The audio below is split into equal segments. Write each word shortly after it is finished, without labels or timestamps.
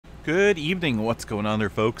Good evening. What's going on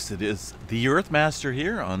there, folks? It is the Earthmaster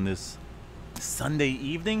here on this Sunday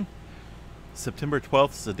evening, September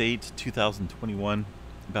 12th is the date, 2021,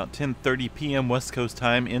 about 10:30 p.m. West Coast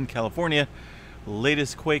time in California.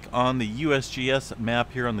 Latest quake on the USGS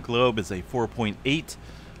map here on the globe is a 4.8,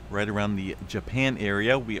 right around the Japan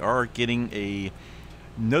area. We are getting a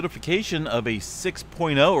notification of a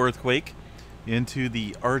 6.0 earthquake into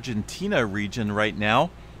the Argentina region right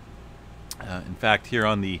now. In fact, here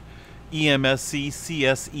on the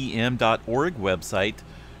EMSCCSEM.org website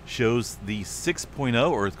shows the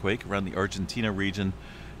 6.0 earthquake around the Argentina region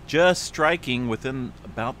just striking within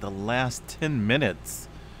about the last 10 minutes.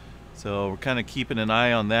 So we're kind of keeping an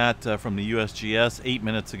eye on that from the USGS 8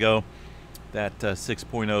 minutes ago. That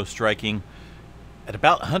 6.0 striking at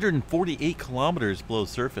about 148 kilometers below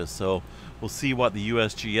surface. So we'll see what the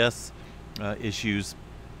USGS issues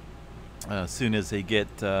as soon as they get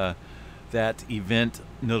that event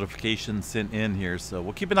notification sent in here. So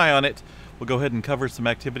we'll keep an eye on it. We'll go ahead and cover some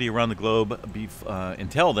activity around the globe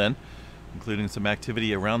until then, including some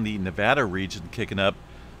activity around the Nevada region kicking up.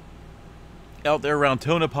 Out there around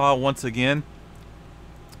Tonopah once again.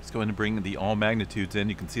 It's going to bring the all magnitudes in.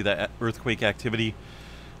 You can see that earthquake activity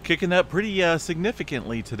kicking up pretty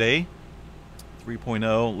significantly today.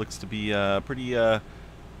 3.0 looks to be pretty, well,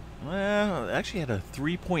 actually had a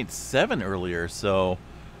 3.7 earlier, so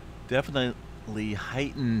definitely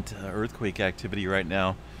heightened earthquake activity right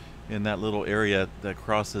now in that little area that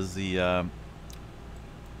crosses the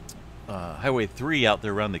Highway 3 out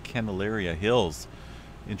there around the Candelaria Hills.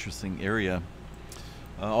 Interesting area.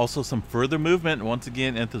 Also some further movement once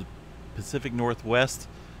again into the Pacific Northwest.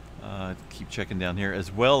 Keep checking down here, as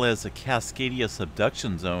well as a Cascadia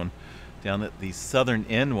subduction zone down at the southern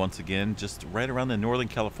end once again, just right around the Northern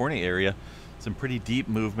California area. Some pretty deep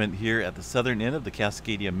movement here at the southern end of the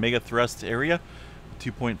Cascadia megathrust area,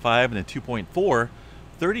 2.5 and a 2.4,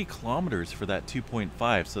 30 kilometers for that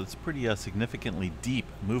 2.5, so it's pretty significantly deep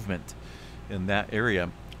movement in that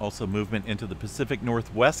area. Also movement into the Pacific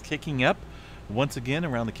Northwest kicking up once again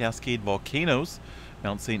around the Cascade volcanoes,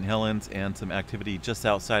 Mount St. Helens, and some activity just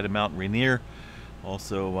outside of Mount Rainier.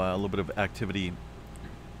 Also a little bit of activity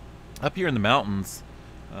up here in the mountains,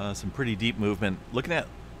 some pretty deep movement. Looking at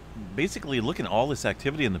all this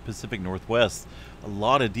activity in the Pacific Northwest, a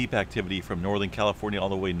lot of deep activity from Northern California all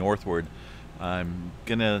the way northward. I'm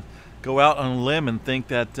gonna go out on a limb and think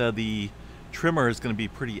that the tremor is going to be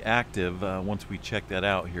pretty active once we check that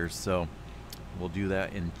out here, so we'll do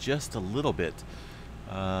that in just a little bit.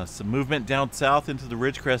 Some movement down south into the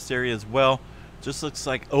Ridgecrest area as well. Just looks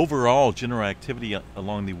like overall general activity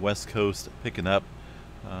along the west coast picking up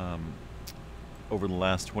over the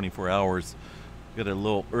last 24 hours. Got a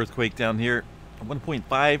little earthquake down here,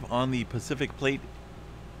 1.5 on the Pacific Plate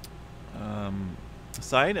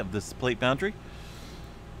side of this plate boundary.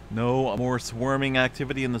 No more swarming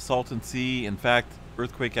activity in the Salton Sea. In fact,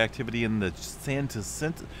 earthquake activity in the San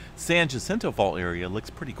Jacinto Fault area looks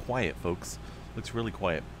pretty quiet, folks. Looks really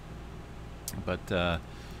quiet. But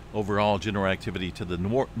overall, general activity to the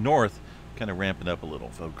north kind of ramping up a little,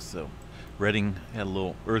 folks. So Redding had a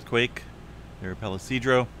little earthquake there at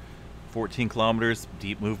Palisadro. 14 kilometers,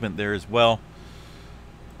 deep movement there as well.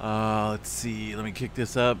 Let's see, let me kick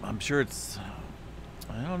this up. I'm sure it's,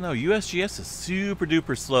 I don't know, USGS is super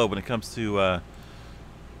duper slow when it comes to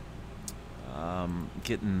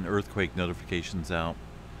getting earthquake notifications out.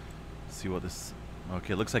 Let's see what this,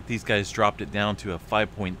 okay, looks like these guys dropped it down to a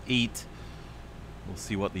 5.8. We'll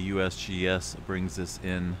see what the USGS brings this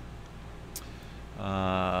in.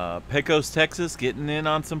 Pecos, Texas, getting in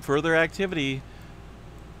on some further activity.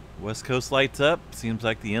 West Coast lights up. Seems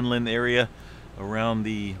like the inland area around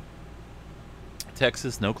the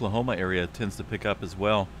Texas and Oklahoma area tends to pick up as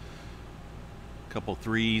well. A couple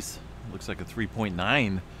threes. Looks like a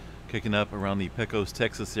 3.9 kicking up around the Pecos,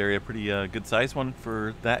 Texas area. Pretty good size one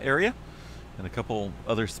for that area. And a couple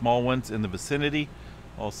other small ones in the vicinity.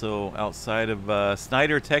 Also outside of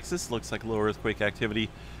Snyder, Texas. Looks like a little earthquake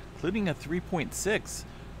activity, including a 3.6.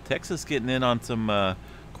 Texas getting in on some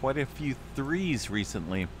quite a few threes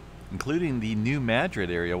recently, including the New Madrid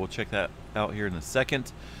area. We'll check that out here in a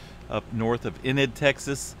second. Up north of Enid,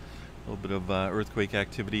 Texas, a little bit of earthquake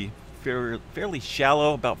activity, fairly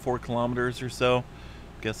shallow, about 4 kilometers or so. I'm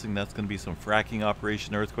guessing that's going to be some fracking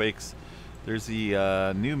operation earthquakes. There's the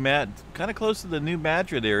kind of close to the New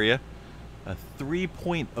Madrid area, a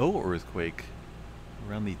 3.0 earthquake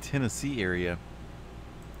around the Tennessee area.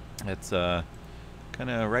 That's kind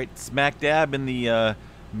of right smack dab in the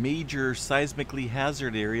major seismically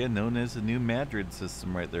hazard area known as the New Madrid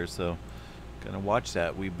system right there, so Gonna watch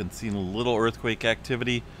that. We've been seeing a little earthquake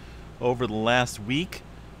activity over the last week.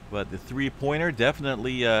 But the 3-pointer,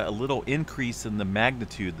 definitely a little increase in the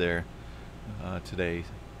magnitude there today.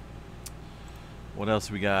 What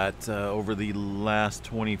else we got over the last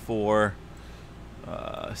 24?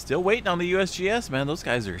 Still waiting on the USGS, man. Those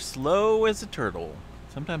guys are slow as a turtle.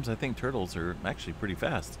 Sometimes I think turtles are actually pretty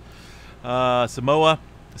fast. Samoa,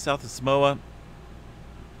 south of Samoa,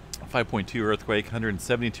 5.2 earthquake,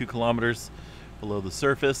 172 kilometers below the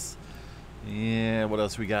surface. And what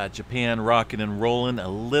else we got? Japan rocking and rolling a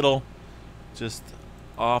little, just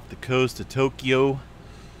off the coast of Tokyo.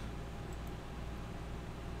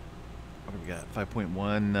 What do we got?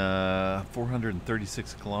 5.1,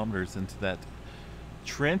 436 kilometers into that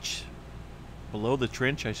trench, below the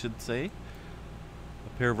trench, I should say.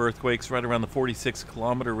 A pair of earthquakes right around the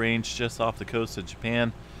 46-kilometer range, just off the coast of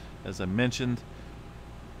Japan, as I mentioned.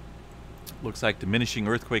 Looks like diminishing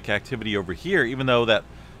earthquake activity over here, even though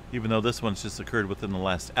this one's just occurred within the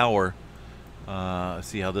last hour.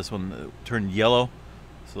 See how this one turned yellow?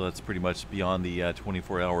 So that's pretty much beyond the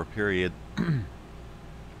 24-hour period.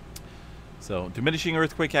 So diminishing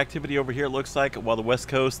earthquake activity over here, it looks like, while the west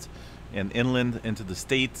coast and inland into the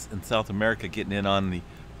States and South America getting in on the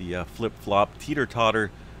flip-flop, teeter-totter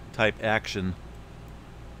type action.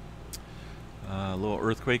 A little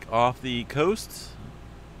earthquake off the coast,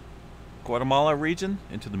 Guatemala region,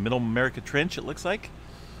 into the Middle America Trench, it looks like.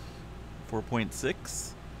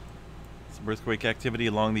 4.6. Some earthquake activity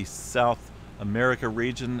along the South America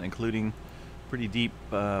region, including pretty deep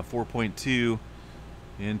 4.2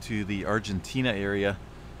 into the Argentina area.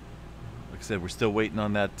 Like I said, we're still waiting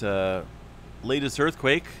on that latest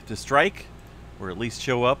earthquake to strike, or at least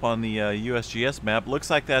show up on the USGS map. Looks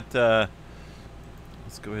like that.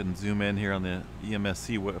 Let's go ahead and zoom in here on the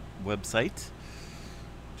EMSC website.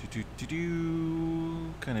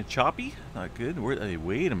 Kind of choppy, not good. Hey,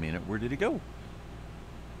 wait a minute, where did it go?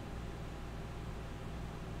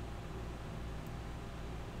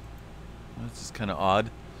 That's just kind of odd.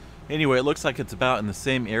 Anyway, it looks like it's about in the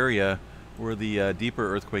same area where the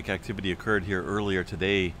deeper earthquake activity occurred here earlier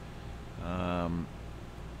today.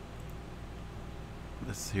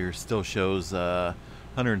 This here still shows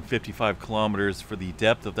 155 kilometers for the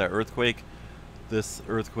depth of that earthquake. This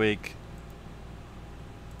earthquake,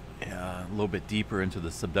 a little bit deeper into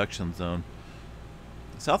the subduction zone.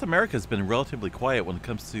 South America has been relatively quiet when it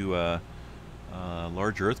comes to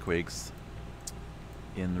large earthquakes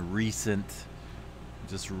in recent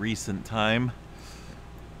time.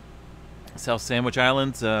 South Sandwich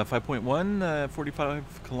Islands, 5.1,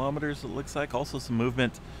 45 kilometers it looks like. Also some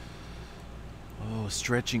movement,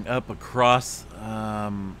 stretching up across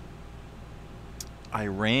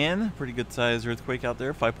Iran. Pretty good sized earthquake out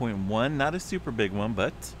there, 5.1. Not a super big one,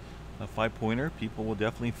 but a 5-pointer people will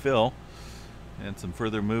definitely feel. And some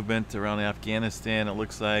further movement around Afghanistan, it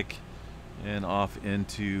looks like, and off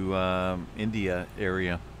into India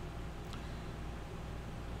area.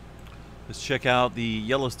 Let's check out the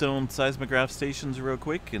Yellowstone seismograph stations real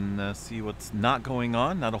quick and see what's not going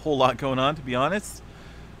on. Not a whole lot going on, to be honest.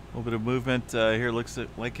 A little bit of movement here, looks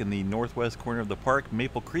like in the northwest corner of the park.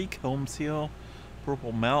 Maple Creek, Holmes Hill,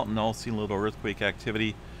 Purple Mountain, all seeing a little earthquake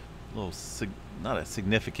activity. A little, not a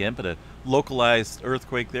significant, but a localized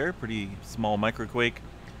earthquake there. Pretty small microquake.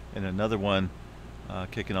 And another one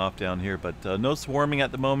kicking off down here. But no swarming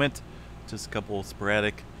at the moment. Just a couple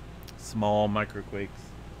sporadic small microquakes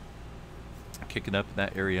kicking up in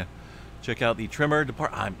that area. Check out the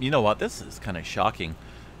TremorDeparture. You know what? This is kind of shocking.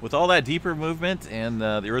 With all that deeper movement and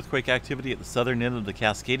the earthquake activity at the southern end of the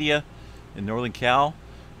Cascadia in northern Cal,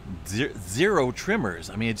 zero tremors.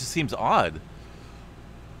 I mean, it just seems odd.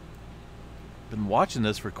 Been watching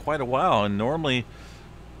this for quite a while, and normally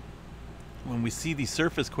when we see the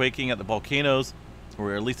surface quaking at the volcanoes,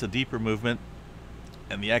 or at least a deeper movement,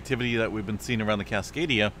 and the activity that we've been seeing around the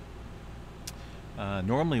Cascadia,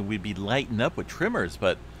 normally we'd be lighting up with tremors,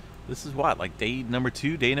 but this is what, like day number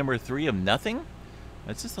 2, day number 3 of nothing?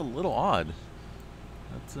 That's just a little odd.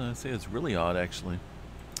 I'd say it's really odd, actually.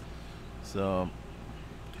 So,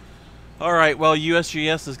 all right, well,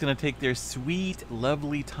 USGS is going to take their sweet,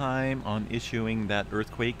 lovely time on issuing that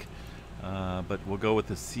earthquake, but we'll go with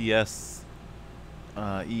the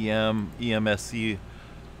EMSC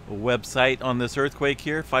website on this earthquake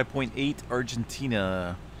here. 5.8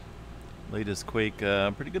 Argentina. Latest quake,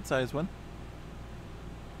 pretty good sized one,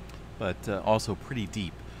 but also pretty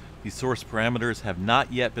deep. The source parameters have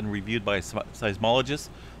not yet been reviewed by seismologists.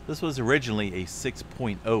 This was originally a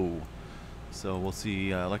 6.0. So we'll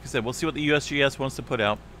see, like I said, we'll see what the USGS wants to put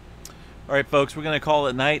out. All right, folks, we're going to call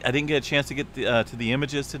it night. I didn't get a chance to get to the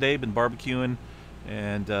images today. Been barbecuing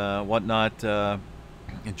and whatnot,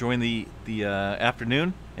 enjoying the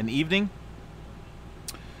afternoon and evening.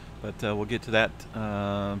 But we'll get to that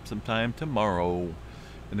sometime tomorrow.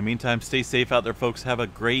 In the meantime, stay safe out there, folks. Have a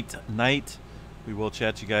great night. We will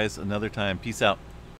chat you guys another time. Peace out.